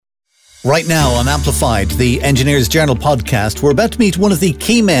Right now on Amplified, the Engineers Journal podcast, we're about to meet one of the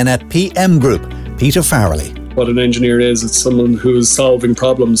key men at PM Group, Peter Farrelly. What an engineer is, it's someone who is solving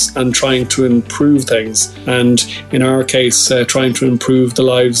problems and trying to improve things. And in our case, trying to improve the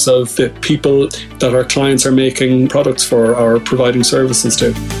lives of the people that our clients are making products for or providing services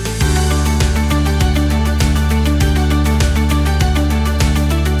to.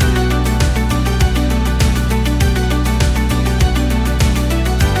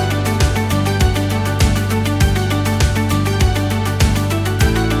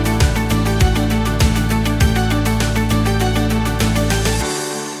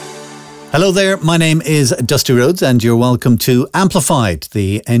 Hello there, my name is Dusty Rhodes and you're welcome to Amplified,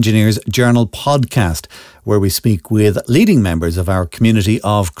 the Engineers Journal podcast, where we speak with leading members of our community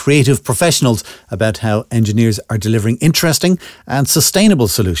of creative professionals about how engineers are delivering interesting and sustainable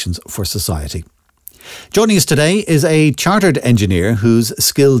solutions for society. Joining us today is a chartered engineer who's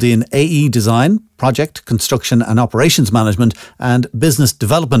skilled in AE design, project, construction and operations management and business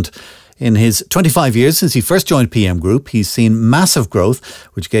development. In his 25 years since he first joined PM Group, he's seen massive growth,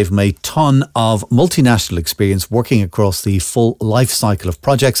 which gave him a ton of multinational experience working across the full life cycle of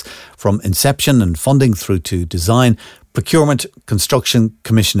projects, from inception and funding through to design, procurement, construction,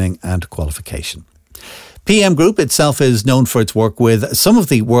 commissioning and qualification. PM Group itself is known for its work with some of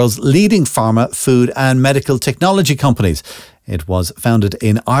the world's leading pharma, food and medical technology companies. It was founded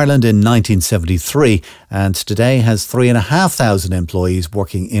in Ireland in 1973 and today has 3,500 employees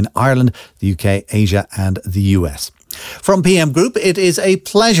working in Ireland, the UK, Asia and the US. From PM Group, it is a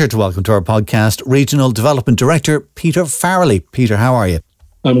pleasure to welcome to our podcast Regional Development Director Peter Farrelly. Peter, how are you?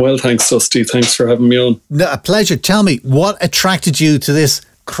 I'm well, thanks, Dusty. Thanks for having me on. No, a pleasure. Tell me, what attracted you to this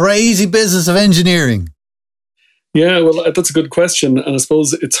crazy business of engineering? Yeah, well, that's a good question. And I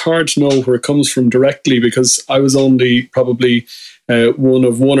suppose it's hard to know where it comes from directly because I was only probably one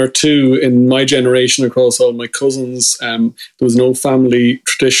of one or two in my generation across all my cousins. There was no family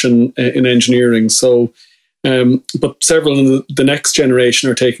tradition in engineering. So, but several in the next generation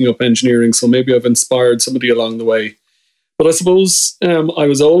are taking up engineering. So maybe I've inspired somebody along the way. But I suppose I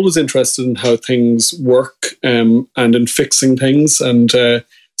was always interested in how things work and in fixing things. And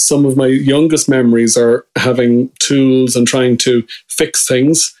some of my youngest memories are having tools and trying to fix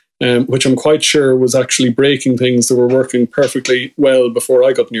things, which I'm quite sure was actually breaking things that were working perfectly well before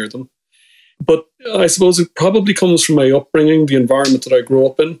I got near them. But I suppose it probably comes from my upbringing, the environment that I grew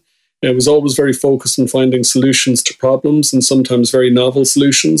up in. I was always very focused on finding solutions to problems and sometimes very novel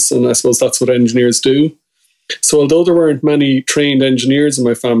solutions. And I suppose that's what engineers do. So although there weren't many trained engineers in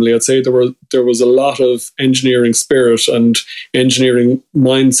my family, I'd say there was a lot of engineering spirit and engineering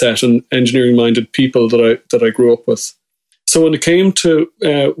mindset and engineering minded people that I grew up with. So when it came to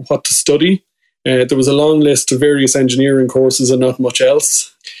what to study, there was a long list of various engineering courses and not much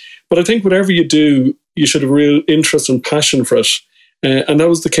else. But I think whatever you do, you should have real interest and passion for it. And that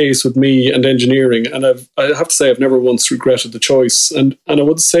was the case with me and engineering. And I have to say, I've never once regretted the choice. And I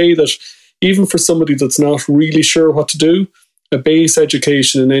would say that even for somebody that's not really sure what to do, a base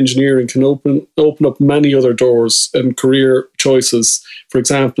education in engineering can open up many other doors and career choices. For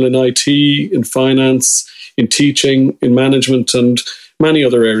example, in IT, in finance, in teaching, in management, and many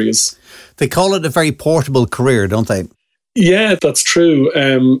other areas. They call it a very portable career, don't they? Yeah, that's true.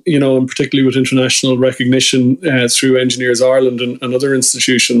 And particularly with international recognition through Engineers Ireland and other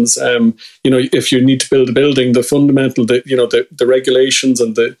institutions, if you need to build a building, the fundamental, the regulations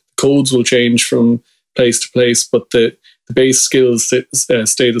and the codes will change from place to place, but the base skills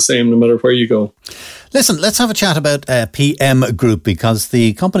stay the same no matter where you go. Listen, let's have a chat about PM Group because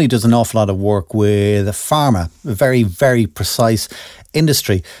the company does an awful lot of work with pharma, a very, very precise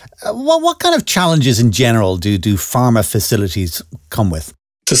industry. What kind of challenges in general do pharma facilities come with?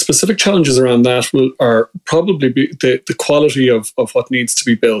 The specific challenges around that are probably the quality of what needs to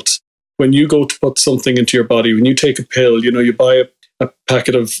be built. When you go to put something into your body, when you take a pill, you buy a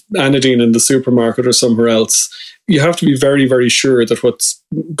packet of anodine in the supermarket or somewhere else, you have to be very, very sure that what's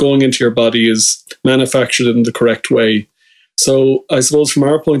going into your body is manufactured in the correct way. So I suppose from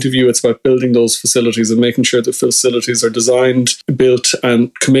our point of view, it's about building those facilities and making sure that facilities are designed, built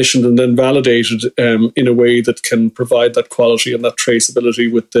and commissioned and then validated in a way that can provide that quality and that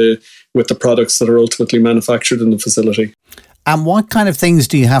traceability with the products that are ultimately manufactured in the facility. And what kind of things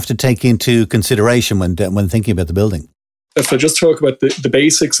do you have to take into consideration when thinking about the building? If I just talk about the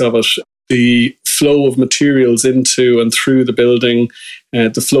basics of it, the flow of materials into and through the building,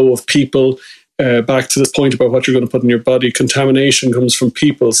 the flow of people, back to this point about what you're going to put in your body, contamination comes from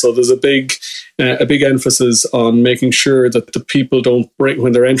people. So there's a big emphasis on making sure that the people don't bring,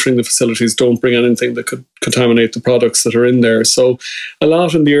 when they're entering the facilities, don't bring anything that could contaminate the products that are in there. So a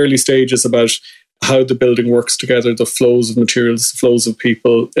lot in the early stages about how the building works together, the flows of materials, the flows of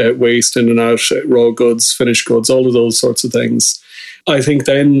people, waste in and out, raw goods, finished goods, all of those sorts of things. I think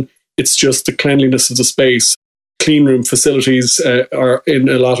then it's just the cleanliness of the space. Clean room facilities are in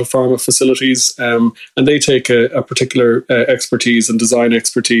a lot of pharma facilities, and they take a particular expertise and design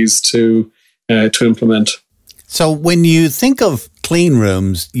expertise to implement. So when you think of clean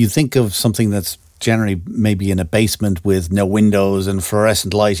rooms, you think of something that's generally maybe in a basement with no windows and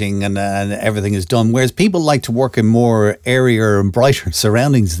fluorescent lighting and everything is done, whereas people like to work in more airier and brighter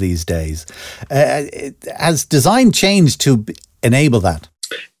surroundings these days. Has design changed to enable that?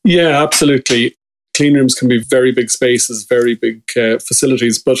 Yeah, absolutely. Clean rooms can be very big spaces, very big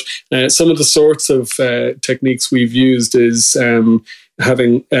facilities, but some of the sorts of techniques we've used is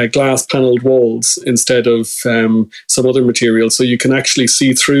having glass panelled walls instead of some other material. So you can actually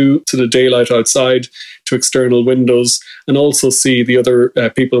see through to the daylight outside, to external windows, and also see the other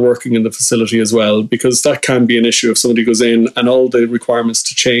people working in the facility as well, because that can be an issue if somebody goes in and all the requirements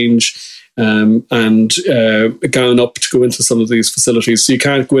to change and gown up to go into some of these facilities. So you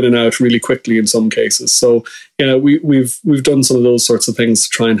can't go in and out really quickly in some cases. So yeah, we've done some of those sorts of things to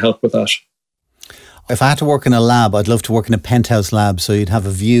try and help with that. If I had to work in a lab, I'd love to work in a penthouse lab so you'd have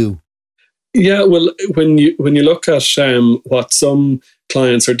a view. Yeah, well, when you look at what some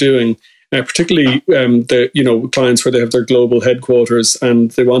clients are doing, particularly the clients where they have their global headquarters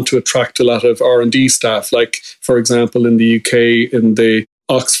and they want to attract a lot of R&D staff, like for example in the UK in the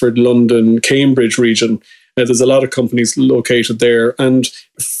Oxford, London, Cambridge region. There's a lot of companies located there. And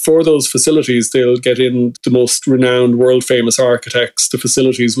for those facilities, they'll get in the most renowned, world-famous architects. The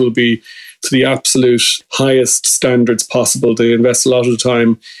facilities will be to the absolute highest standards possible. They invest a lot of the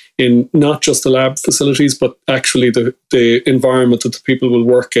time in not just the lab facilities, but actually the environment that the people will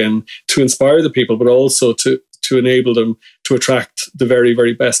work in to inspire the people, but also to enable them to attract the very,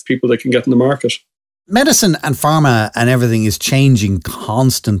 very best people they can get in the market. Medicine and pharma and everything is changing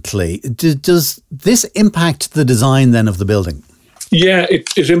constantly. Does this impact the design then of the building? Yeah,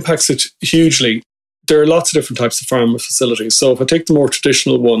 it impacts it hugely. There are lots of different types of pharma facilities. So if I take the more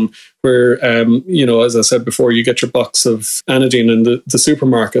traditional one where, as I said before, you get your box of anodine in the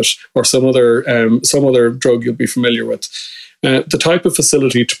supermarket or some other drug you'll be familiar with. The type of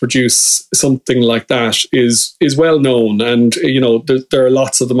facility to produce something like that is well known, and there are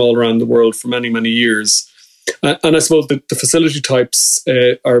lots of them all around the world for many, many years. And I suppose the facility types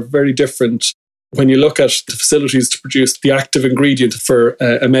are very different. When you look at the facilities to produce the active ingredient for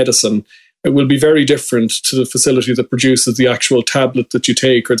a medicine, it will be very different to the facility that produces the actual tablet that you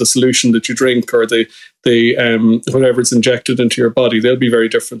take or the solution that you drink or the whatever's injected into your body. They'll be very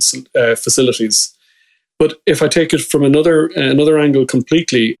different facilities. But if I take it from another angle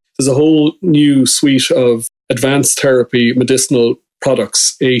completely, there's a whole new suite of advanced therapy medicinal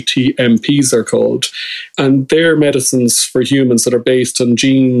products, ATMPs they're called, and they're medicines for humans that are based on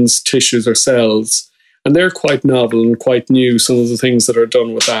genes, tissues or cells. And they're quite novel and quite new, some of the things that are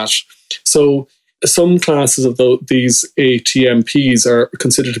done with that. So some classes of these ATMPs are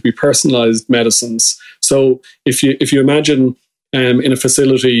considered to be personalized medicines. So if you imagine in a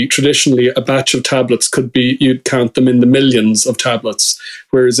facility, traditionally a batch of tablets could be, you'd count them in the millions of tablets.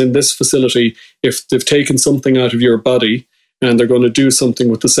 Whereas in this facility, if they've taken something out of your body and they're going to do something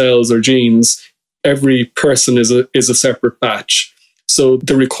with the cells or genes, every person is a separate batch. So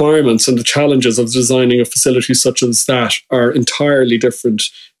the requirements and the challenges of designing a facility such as that are entirely different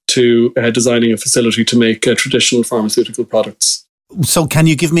to designing a facility to make traditional pharmaceutical products. So can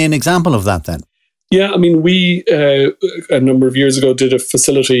you give me an example of that then? Yeah, I mean, we, a number of years ago, did a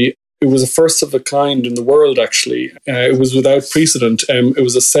facility. It was a first of a kind in the world, actually. It was without precedent. It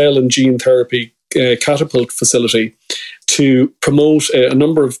was a cell and gene therapy catapult facility to promote a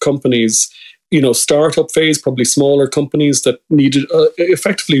number of companies, startup phase, probably smaller companies that needed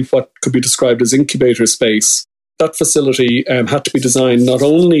effectively what could be described as incubator space. That facility had to be designed not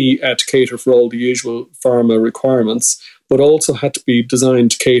only to cater for all the usual pharma requirements, but also had to be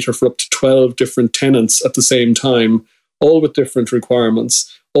designed to cater for up to 12 different tenants at the same time, all with different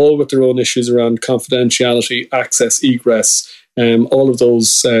requirements, all with their own issues around confidentiality, access, egress, all of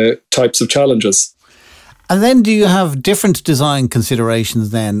those types of challenges. And then do you have different design considerations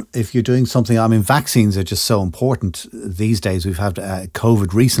then if you're doing something? I mean, vaccines are just so important these days. We've had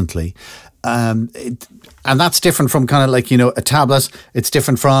COVID recently. And that's different from kind of like, a tablet. It's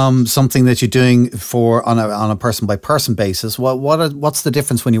different from something that you're doing on a person by person basis. What's the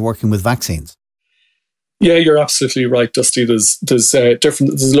difference when you're working with vaccines? Yeah, you're absolutely right, Dusty. There's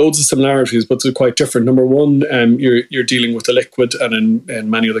loads of similarities, but they're quite different. Number one, you're dealing with a liquid, and in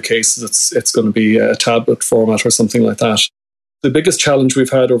many other cases, it's going to be a tablet format or something like that. The biggest challenge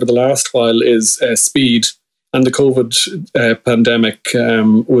we've had over the last while is speed, and the COVID pandemic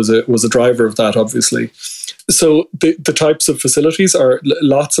was a driver of that, obviously. So the types of facilities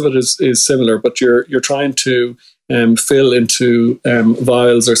lots of it is similar, but you're trying to fill into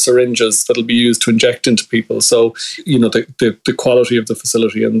vials or syringes that'll be used to inject into people. So, the quality of the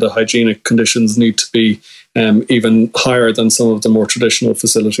facility and the hygienic conditions need to be even higher than some of the more traditional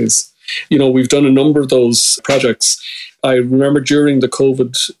facilities. We've done a number of those projects. I remember during the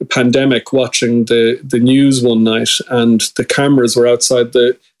COVID pandemic watching the news one night, and the cameras were outside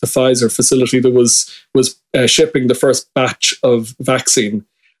the Pfizer facility that was shipping the first batch of vaccine.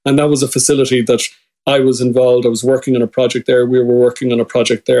 And that was a facility that I was involved. I was working on a project there. We were working on a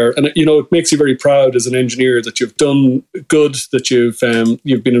project there. And, it makes you very proud as an engineer that you've done good, that you've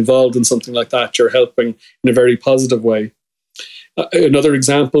been involved in something like that. You're helping in a very positive way. Another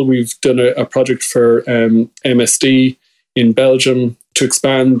example, we've done a project for MSD in Belgium to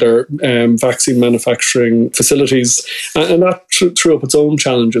expand their vaccine manufacturing facilities. And that threw up its own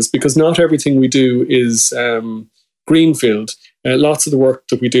challenges, because not everything we do is greenfield. Lots of the work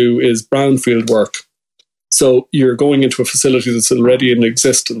that we do is brownfield work. So you're going into a facility that's already in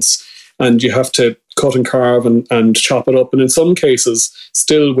existence, and you have to cut and carve and chop it up. And in some cases,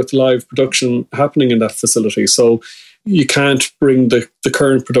 still with live production happening in that facility. So you can't bring the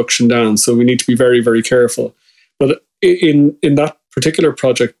current production down. So we need to be very, very careful. But in that particular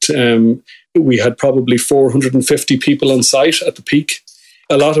project, we had probably 450 people on site at the peak.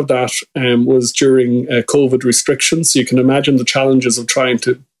 A lot of that was during COVID restrictions. So you can imagine the challenges of trying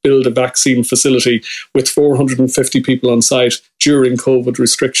to build a vaccine facility with 450 people on site during COVID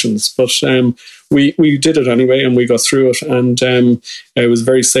restrictions. But we did it anyway, and we got through it. And it was a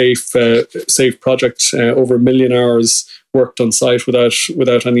very safe project. Over 1 million hours worked on site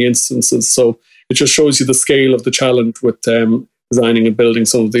without any instances. So it just shows you the scale of the challenge with designing and building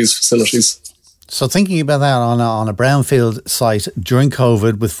some of these facilities. So thinking about that on a brownfield site during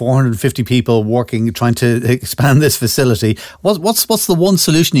COVID with 450 people working, trying to expand this facility, what's the one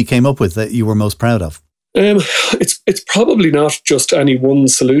solution you came up with that you were most proud of? It's probably not just any one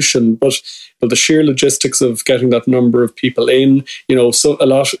solution, but the sheer logistics of getting that number of people in. So a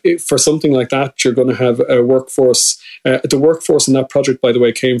lot for something like that, you're going to have a workforce. The workforce in that project, by the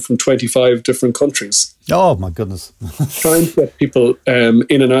way, came from 25 different countries. Oh my goodness! Trying to get people in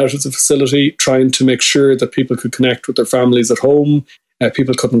and out of the facility, trying to make sure that people could connect with their families at home.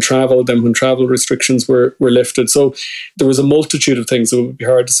 People couldn't travel. Then when travel restrictions were lifted, so there was a multitude of things. It would be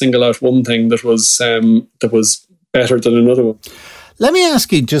hard to single out one thing that was better than another one. Let me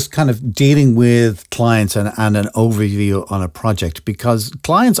ask you, just kind of dealing with clients and an overview on a project, because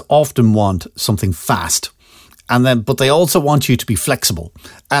clients often want something fast, but they also want you to be flexible,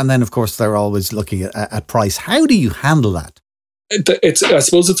 and then of course they're always looking at price. How do you handle that? I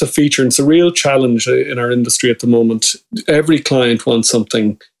suppose it's a feature, and it's a real challenge in our industry at the moment. Every client wants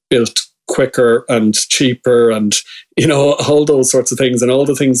something built quicker and cheaper, and all those sorts of things, and all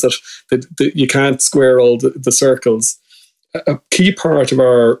the things that you can't square all the circles. A key part of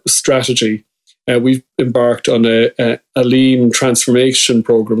our strategy, we've embarked on a lean transformation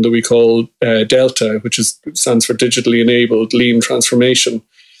program that we call Delta, which stands for Digitally Enabled Lean Transformation.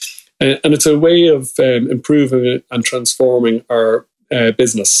 And it's a way of improving and transforming our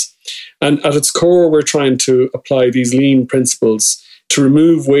business. And at its core, we're trying to apply these lean principles to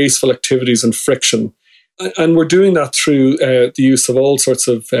remove wasteful activities and friction. And we're doing that through the use of all sorts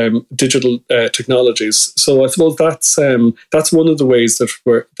of digital technologies. So I suppose that's one of the ways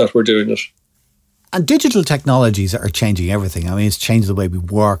that we're doing it. And digital technologies are changing everything. I mean, it's changed the way we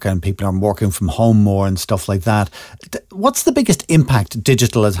work, and people are working from home more and stuff like that. What's the biggest impact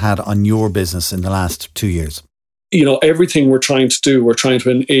digital has had on your business in the last 2 years? Everything we're trying to do, we're trying to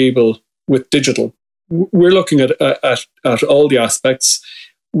enable with digital. We're looking at all the aspects.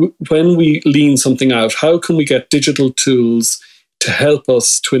 When we lean something out, how can we get digital tools to help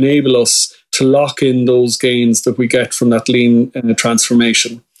us, to enable us to lock in those gains that we get from that lean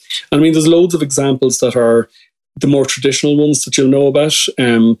transformation? I mean, there's loads of examples that are the more traditional ones that you'll know about.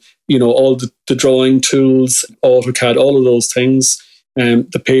 All the drawing tools, AutoCAD, all of those things,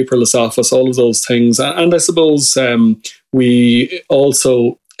 the paperless office, all of those things. And I suppose we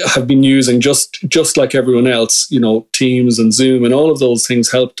also have been using, just like everyone else, Teams and Zoom, and all of those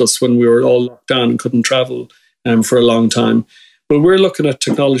things helped us when we were all locked down and couldn't travel for a long time. But we're looking at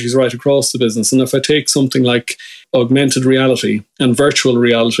technologies right across the business. And if I take something like augmented reality and virtual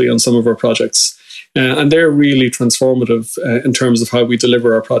reality on some of our projects, And they're really transformative in terms of how we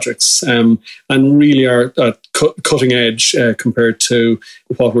deliver our projects, and really are at cutting edge compared to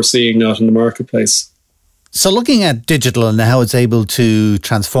what we're seeing out in the marketplace. So looking at digital and how it's able to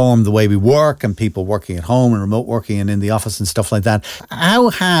transform the way we work and people working at home and remote working and in the office and stuff like that, how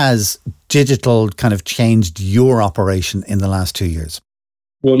has digital kind of changed your operation in the last 2 years?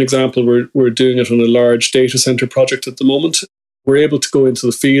 One example, we're doing it on a large data center project at the moment. We're able to go into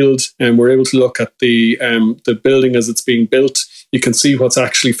the field and we're able to look at the building as it's being built. You can see what's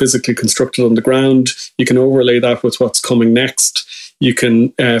actually physically constructed on the ground. You can overlay that with what's coming next. You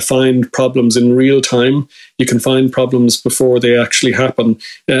can find problems in real time. You can find problems before they actually happen.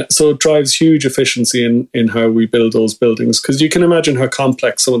 So it drives huge efficiency in how we build those buildings, because you can imagine how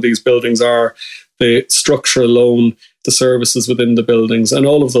complex some of these buildings are, the structure alone, the services within the buildings, and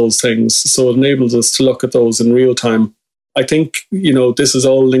all of those things. So it enables us to look at those in real time. I think, this is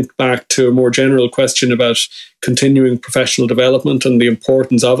all linked back to a more general question about continuing professional development and the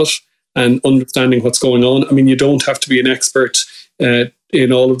importance of it and understanding what's going on. I mean, you don't have to be an expert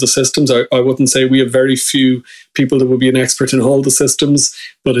in all of the systems. I wouldn't say we have very few people that would be an expert in all the systems,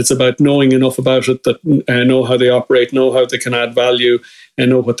 but it's about knowing enough about it that know how they operate, know how they can add value,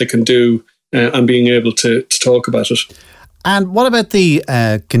 and know what they can do, and being able to talk about it. And what about the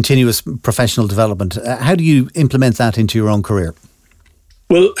continuous professional development? How do you implement that into your own career?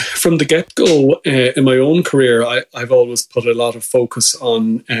 Well, from the get-go in my own career, I've always put a lot of focus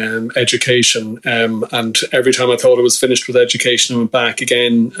on education. And every time I thought I was finished with education, I went back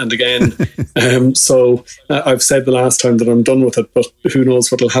again and again. So I've said the last time that I'm done with it, but who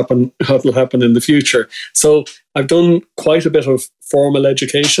knows what will happen in the future. So I've done quite a bit of formal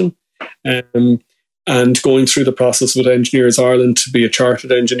education. And going through the process with Engineers Ireland to be a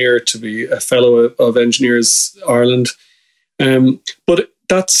chartered engineer, to be a fellow of Engineers Ireland. But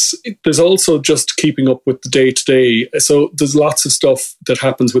there's also just keeping up with the day-to-day. So there's lots of stuff that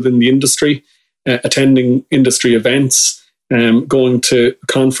happens within the industry, attending industry events, going to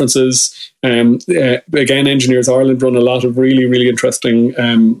conferences. Again, Engineers Ireland run a lot of really, really interesting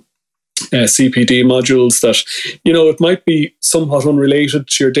CPD modules that, it might be somewhat unrelated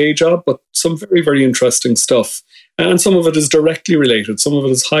to your day job, but some very, very interesting stuff. And some of it is directly related. Some of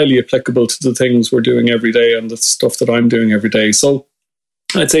it is highly applicable to the things we're doing every day and the stuff that I'm doing every day. So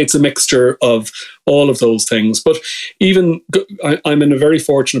I'd say it's a mixture of all of those things. But even I'm in a very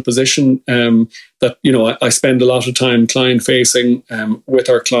fortunate position that, I spend a lot of time client-facing with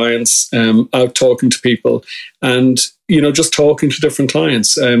our clients, out talking to people and, just talking to different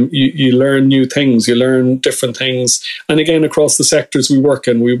clients. You learn new things, you learn different things. And again, across the sectors we work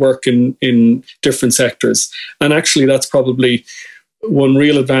in different sectors. And actually, that's probably one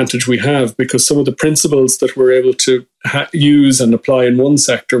real advantage we have, because some of the principles that we're able to use and apply in one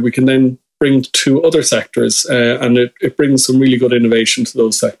sector, we can then bring to other sectors, and it brings some really good innovation to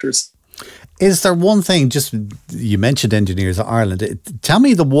those sectors. Is there one thing, you mentioned Engineers Ireland, tell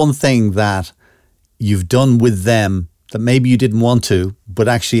me the one thing that you've done with them that maybe you didn't want to, but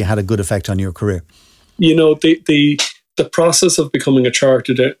actually had a good effect on your career? The process of becoming a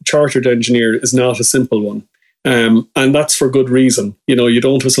chartered engineer is not a simple one. And that's for good reason. You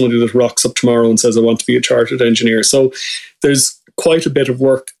don't have somebody that rocks up tomorrow and says, I want to be a chartered engineer. So there's quite a bit of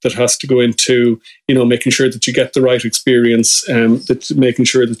work that has to go into, making sure that you get the right experience, making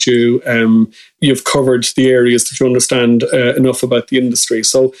sure that you've covered the areas that you understand enough about the industry.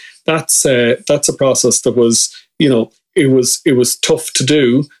 So that's a process that was, it was tough to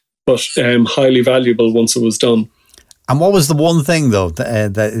do, but highly valuable once it was done. And what was the one thing, though,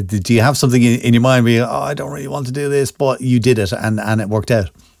 that do you have something in your mind where you, I don't really want to do this, but you did it and it worked out?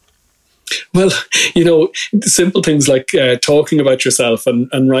 Well, simple things like talking about yourself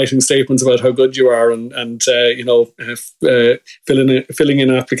and writing statements about how good you are and filling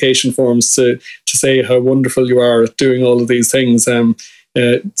in application forms to say how wonderful you are at doing all of these things.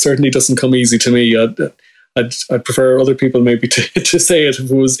 Certainly doesn't come easy to me. I'd prefer other people maybe to say it if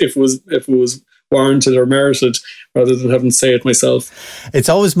it was warranted or merited, rather than having to say it myself. It's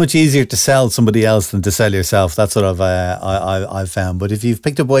always much easier to sell somebody else than to sell yourself. That's what I've found. But if you've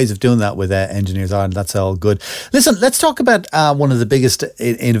picked up ways of doing that with Engineers Ireland, that's all good. Listen, let's talk about one of the biggest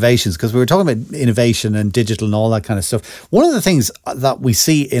innovations, because we were talking about innovation and digital and all that kind of stuff. One of the things that we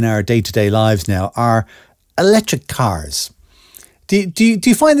see in our day-to-day lives now are electric cars. Do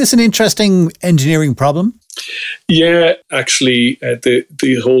you find this an interesting engineering problem? Yeah, actually,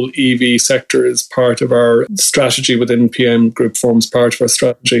 the whole EV sector is part of our strategy within PM Group, forms part of our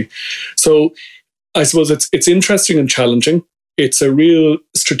strategy. So I suppose it's interesting and challenging. It's a real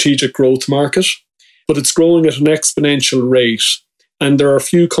strategic growth market, but it's growing at an exponential rate. And there are a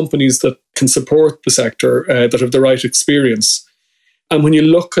few companies that can support the sector, that have the right experience. And when you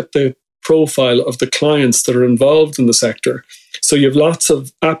look at the profile of the clients that are involved in the sector, so you have lots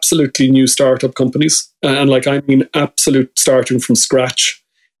of absolutely new startup companies, and like I mean absolute starting from scratch,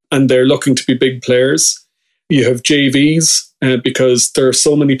 and they're looking to be big players. You have JVs, because there are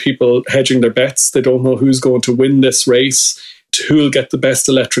so many people hedging their bets. They don't know who's going to win this race, who will get the best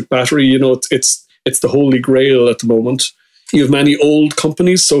electric battery. You know, it's the holy grail at the moment. You have many old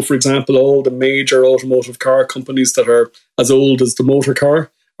companies. So, for example, all the major automotive car companies that are as old as the motor car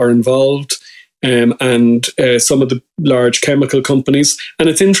are involved, and some of the large chemical companies. And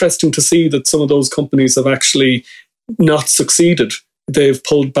it's interesting to see that some of those companies have actually not succeeded. They've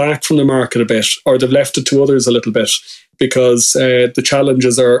pulled back from the market a bit, or they've left it to others a little bit, because the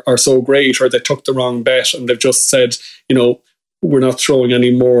challenges are so great, or they took the wrong bet and they've just said, you know, we're not throwing any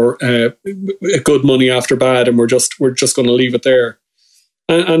more good money after bad, and we're just going to leave it there.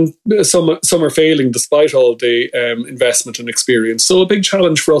 And some are failing despite all the investment and experience. So a big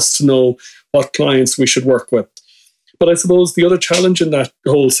challenge for us to know what clients we should work with. But I suppose the other challenge in that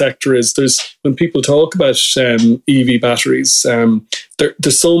whole sector is when people talk about EV batteries,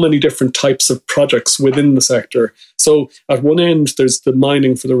 there's so many different types of projects within the sector. So at one end, there's the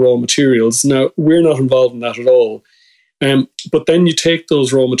mining for the raw materials. Now, we're not involved in that at all. But then you take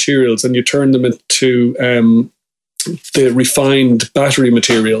those raw materials and you turn them into the refined battery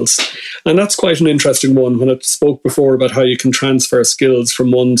materials. And that's quite an interesting one when I spoke before about how you can transfer skills from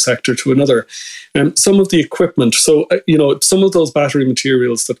one sector to another. Some of the equipment, so, some of those battery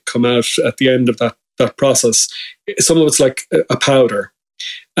materials that come out at the end of that process, some of it's like a powder.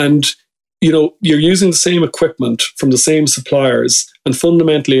 And, you're using the same equipment from the same suppliers and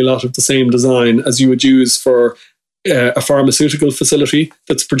fundamentally a lot of the same design as you would use for a pharmaceutical facility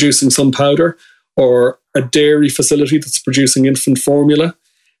that's producing some powder, or a dairy facility that's producing infant formula.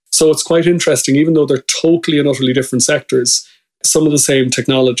 So it's quite interesting, even though they're totally and utterly different sectors, some of the same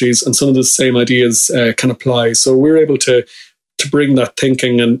technologies and some of the same ideas can apply. So we're able to bring that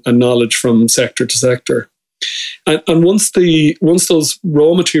thinking and knowledge from sector to sector. And once those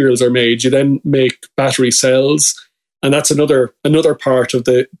raw materials are made, you then make battery cells, and that's another part of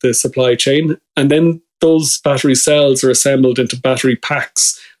the supply chain. And then those battery cells are assembled into battery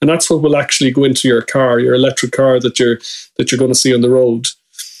packs, and that's what will actually go into your car, your electric car that you're going to see on the road.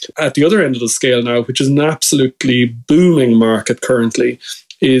 At the other end of the scale now, which is an absolutely booming market currently,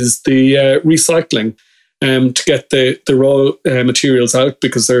 is the recycling, to get the raw materials out,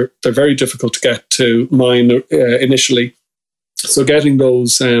 because they're very difficult to get to mine initially. So getting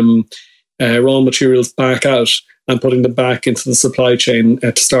those raw materials back out and putting them back into the supply chain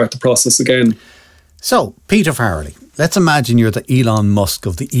to start the process again. So, Peter Farrelly, let's imagine you're the Elon Musk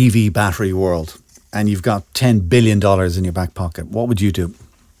of the EV battery world and you've got $10 billion in your back pocket. What would you do?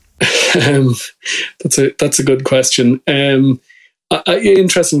 That's a good question.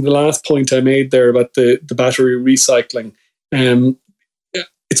 Interesting, the last point I made there about the battery recycling.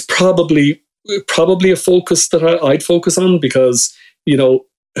 It's probably a focus that I'd focus on, because,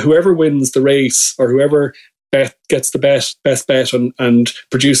 whoever wins the race, or whoever gets the best bet and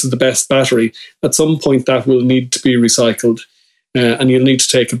produces the best battery, at some point that will need to be recycled, and you'll need to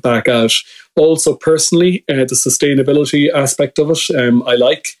take it back out. Also, personally, the sustainability aspect of it, I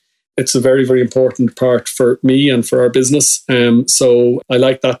like. It's a very, very important part for me and for our business. So I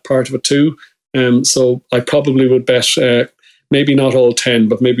like that part of it too. So I probably would bet maybe not all 10,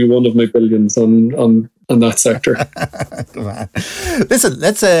 but maybe one of my billions on that sector. Listen,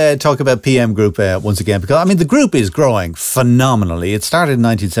 let's talk about PM Group once again, because the group is growing phenomenally. It started in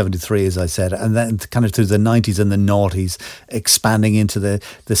 1973, as I said, and then kind of through the 90s and the noughties, expanding into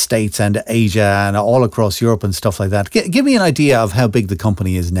the States and Asia and all across Europe and stuff like that. Give me an idea of how big the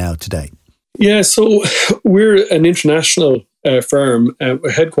company is now today. Yeah, so we're an international firm,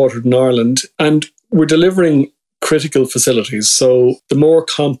 headquartered in Ireland, and we're delivering critical facilities. So the more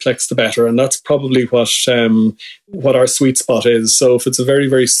complex, the better. And that's probably what our sweet spot is. So if it's a very,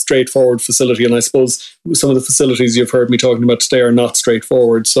 very straightforward facility, and I suppose some of the facilities you've heard me talking about today are not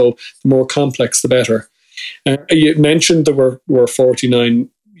straightforward. So the more complex, the better. You mentioned that we're 49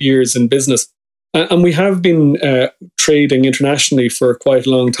 years in business. And we have been trading internationally for quite a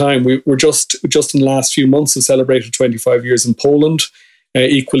long time. We're just in the last few months have celebrated 25 years in Poland,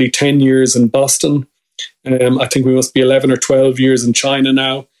 equally 10 years in Boston. I think we must be 11 or 12 years in China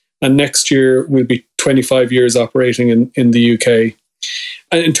now. And next year we'll be 25 years operating in the UK.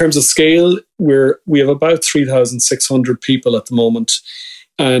 And in terms of scale, we have about 3,600 people at the moment.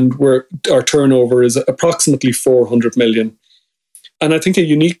 And our turnover is approximately 400 million. And I think a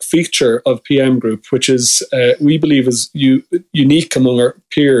unique feature of PM Group, which is we believe is unique among our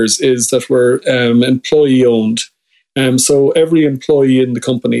peers, is that we're employee owned. So every employee in the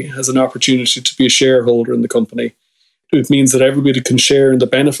company has an opportunity to be a shareholder in the company. It means that everybody can share in the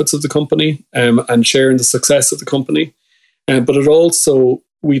benefits of the company and share in the success of the company. But it also,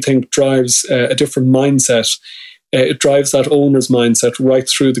 we think, drives a different mindset. It drives that owner's mindset right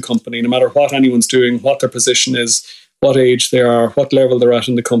through the company, no matter what anyone's doing, what their position is, what age they are, what level they're at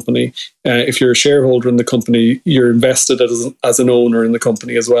in the company. If you're a shareholder in the company, you're invested as an owner in the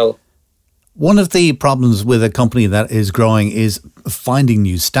company as well. One of the problems with a company that is growing is finding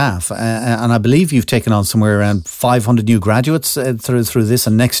new staff. And I believe you've taken on somewhere around 500 new graduates through this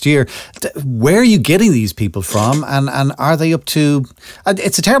and next year. Where are you getting these people from? And are they up to,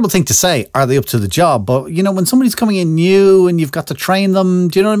 it's a terrible thing to say, are they up to the job? But, you know, when somebody's coming in new and you've got to train them,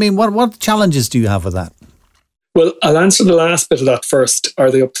 do you know what I mean? What challenges do you have with that? Well, I'll answer the last bit of that first. Are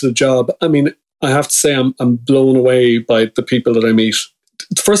they up to the job? I mean, I have to say I'm blown away by the people that I meet.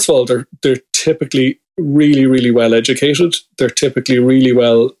 First of all, they're typically really, really well educated. They're typically really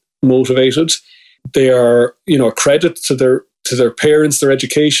well motivated. They are, you know, a credit to their parents, their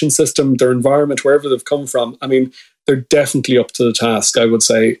education system, their environment, wherever they've come from. I mean, they're definitely up to the task, I would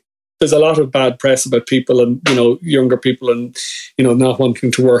say. There's a lot of bad press about people and, you know, younger people and, you know, not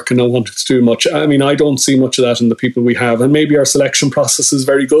wanting to work and not wanting to do much. I mean, I don't see much of that in the people we have. And maybe our selection process is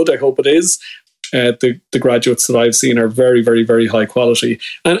very good. I hope it is. The graduates that I've seen are very, very, very high quality.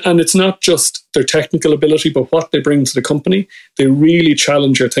 And it's not just their technical ability, but what they bring to the company. They really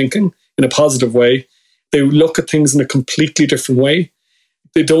challenge your thinking in a positive way. They look at things in a completely different way.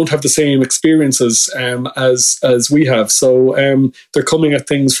 They don't have the same experiences as we have. So they're coming at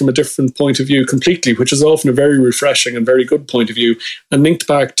things from a different point of view completely, which is often a very refreshing and very good point of view. And linked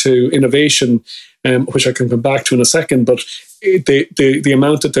back to innovation, which I can come back to in a second, but the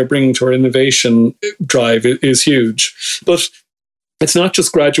amount that they're bringing to our innovation drive is huge. But it's not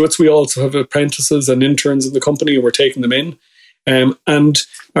just graduates. We also have apprentices and interns in the company, and we're taking them in. And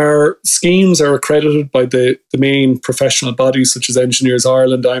our schemes are accredited by the main professional bodies such as Engineers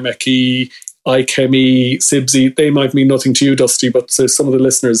Ireland, IMechE, IChemE, CIBSE. They might mean nothing to you, Dusty, but to some of the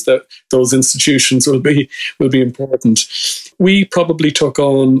listeners, that those institutions will be important. We probably took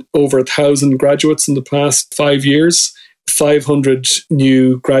on over 1,000 graduates in the past 5 years, 500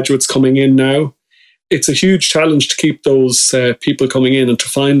 new graduates coming in now. It's a huge challenge to keep those people coming in and to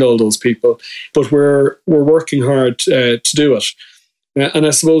find all those people, but we're working hard to do it. And I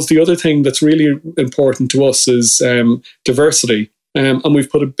suppose the other thing that's really important to us is diversity. And we've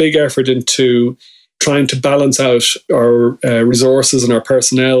put a big effort into trying to balance out our resources and our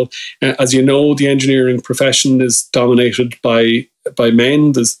personnel. As you know, the engineering profession is dominated by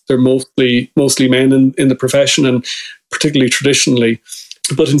men. They're mostly men in the profession, and particularly traditionally.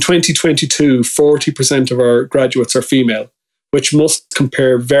 But in 2022, 40% of our graduates are female, which must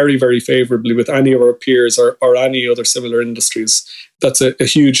compare very, very favourably with any of our peers or any other similar industries. That's a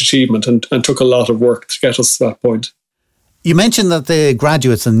huge achievement and took a lot of work to get us to that point. You mentioned that the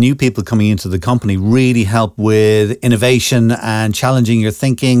graduates and new people coming into the company really help with innovation and challenging your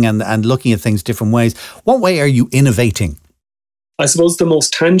thinking and looking at things different ways. What way are you innovating? I suppose the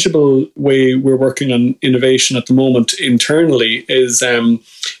most tangible way we're working on innovation at the moment internally is,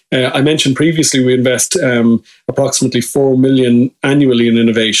 I mentioned previously, we invest approximately 4 million annually in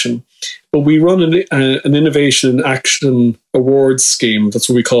innovation. But we run an Innovation in Action awards scheme. That's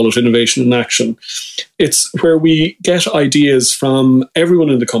what we call it, Innovation in Action. It's where we get ideas from everyone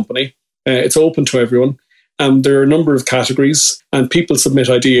in the company. It's open to everyone. There are a number of categories, and people submit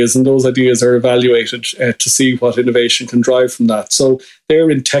ideas, and those ideas are evaluated to see what innovation can drive from that. So they're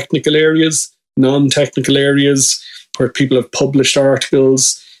in technical areas, non-technical areas, where people have published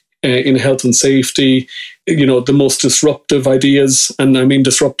articles in health and safety, you know, the most disruptive ideas, and I mean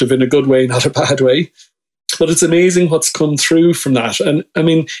disruptive in a good way, not a bad way. But it's amazing what's come through from that. And I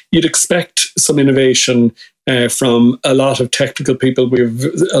mean, you'd expect some innovation from a lot of technical people. We have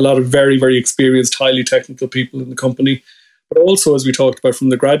a lot of very, very experienced, highly technical people in the company. But also, as we talked about, from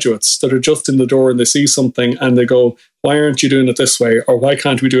the graduates that are just in the door and they see something and they go, why aren't you doing it this way? Or why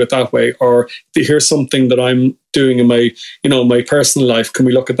can't we do it that way? Or here's something that I'm doing in my personal life. Can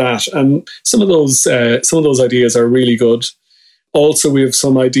we look at that? And some of those ideas are really good. Also, we have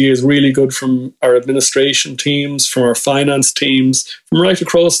some ideas really good from our administration teams, from our finance teams, from right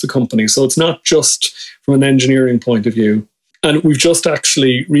across the company. So it's not just from an engineering point of view. And we've just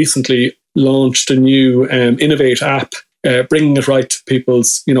actually recently launched a new Innovate app, bringing it right to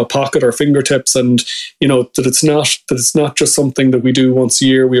people's pocket or fingertips, and that it's not just something that we do once a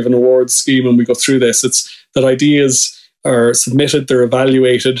year. We have an awards scheme and we go through this. It's that ideas are submitted, they're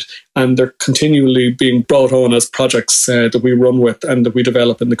evaluated, and they're continually being brought on as projects that we run with and that we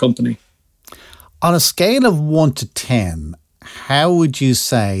develop in the company. On a scale of 1 to 10, how would you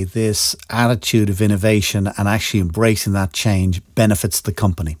say this attitude of innovation and actually embracing that change benefits the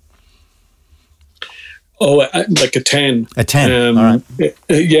company? Oh, like a 10. A 10, all right.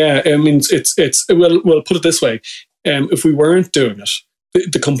 Yeah, I mean, it's well, put it this way. If we weren't doing it,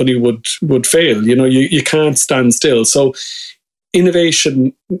 the company would fail. You can't stand still. So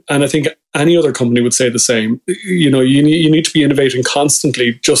innovation, and I think any other company would say the same, you need to be innovating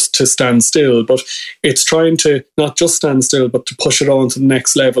constantly just to stand still, but it's trying to not just stand still, but to push it on to the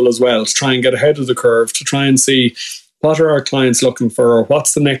next level as well, to try and get ahead of the curve, to try and see what are our clients looking for, or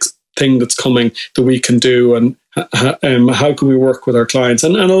what's the next thing that's coming that we can do, and how can we work with our clients.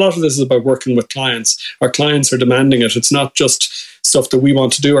 And a lot of this is about working with clients. Our clients are demanding it. It's not just stuff that we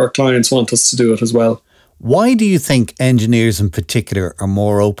want to do. Our clients want us to do it as well. Why do you think engineers in particular are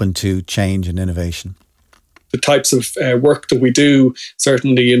more open to change and innovation? The types of work that we do,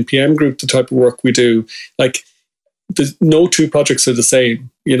 certainly in PM Group, the type of work we do, like no two projects are the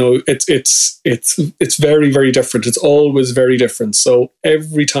same. It's very, very different. It's always very different. So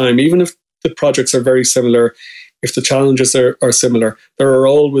every time, even if the projects are very similar, if the challenges are similar, there are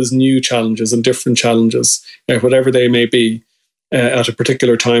always new challenges and different challenges, whatever they may be. At a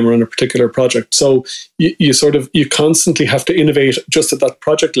particular time or on a particular project. So you constantly have to innovate just at that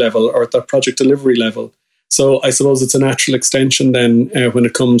project level or at that project delivery level. So I suppose it's a natural extension then when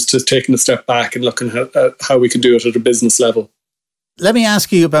it comes to taking a step back and looking at how we can do it at a business level. Let me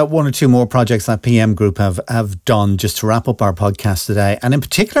ask you about one or two more projects that PM Group have done just to wrap up our podcast today. And in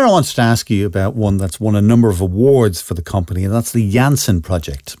particular, I wanted to ask you about one that's won a number of awards for the company, and that's the Janssen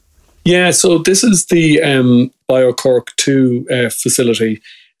project. Yeah, so this is the BioCork 2 facility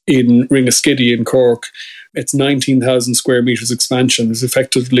in Ringaskiddy in Cork. It's 19,000 square metres expansion. It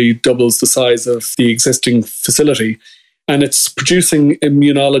effectively doubles the size of the existing facility. And it's producing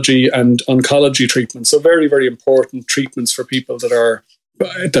immunology and oncology treatments. So very, very important treatments for people that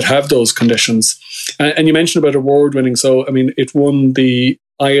have those conditions. And you mentioned about award winning. So, I mean, it won the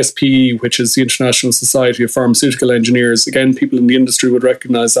ISPE, which is the International Society of Pharmaceutical Engineers. Again, people in the industry would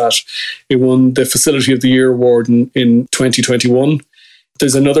recognise that. It won the Facility of the Year award in 2021.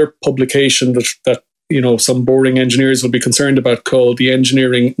 There's another publication that some boring engineers will be concerned about called the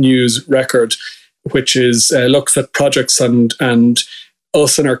Engineering News Record, which is looks at projects and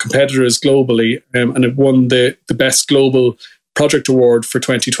us and our competitors globally, and it won the Best Global Project Award for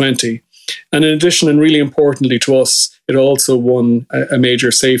 2020. And in addition, and really importantly to us, it also won a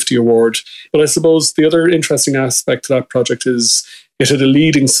major safety award. But I suppose the other interesting aspect to that project is it had a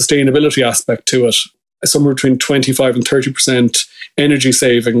leading sustainability aspect to it, somewhere between 25 and 30% energy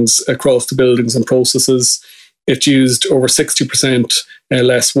savings across the buildings and processes. It used over 60%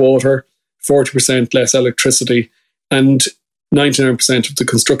 less water, 40% less electricity, and 99% of the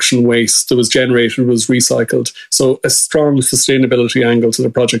construction waste that was generated was recycled. So a strong sustainability angle to the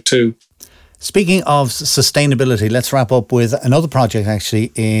project too. Speaking of sustainability, let's wrap up with another project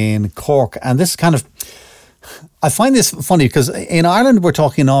actually in Cork. And this is I find this funny because in Ireland, we're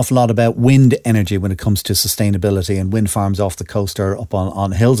talking an awful lot about wind energy when it comes to sustainability and wind farms off the coast or up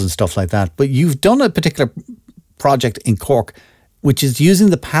on hills and stuff like that. But you've done a particular project in Cork, which is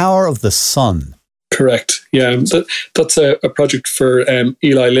using the power of the sun. Correct. Yeah, that's a project for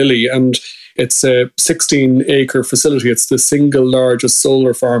Eli Lilly, and it's a 16-acre facility. It's the single largest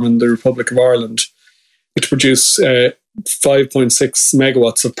solar farm in the Republic of Ireland. It produces 5.6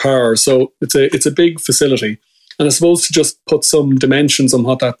 megawatts of power. So it's a big facility. And I suppose to just put some dimensions on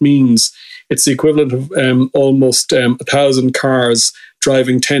what that means, it's the equivalent of almost 1,000 cars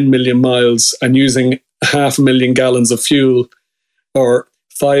driving 10 million miles and using 500,000 gallons of fuel, or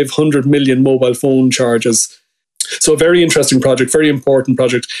 500 million mobile phone charges. So a very interesting project, very important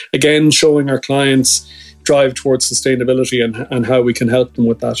project. Again, showing our clients drive towards sustainability and how we can help them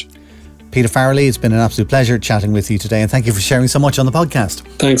with that. Peter Farrelly, it's been an absolute pleasure chatting with you today, and thank you for sharing so much on the podcast.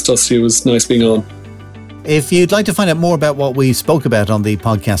 Thanks, Dusty. It was nice being on. If you'd like to find out more about what we spoke about on the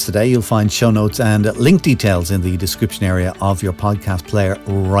podcast today, you'll find show notes and link details in the description area of your podcast player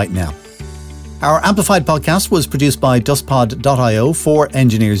right now. Our Amplified podcast was produced by dustpod.io for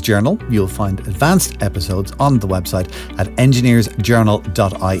Engineers Journal. You'll find advanced episodes on the website at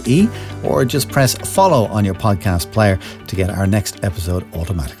engineersjournal.ie, or just press follow on your podcast player to get our next episode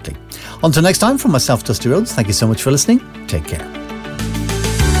automatically. Until next time, from myself, Dusty Rhodes, thank you so much for listening. Take care.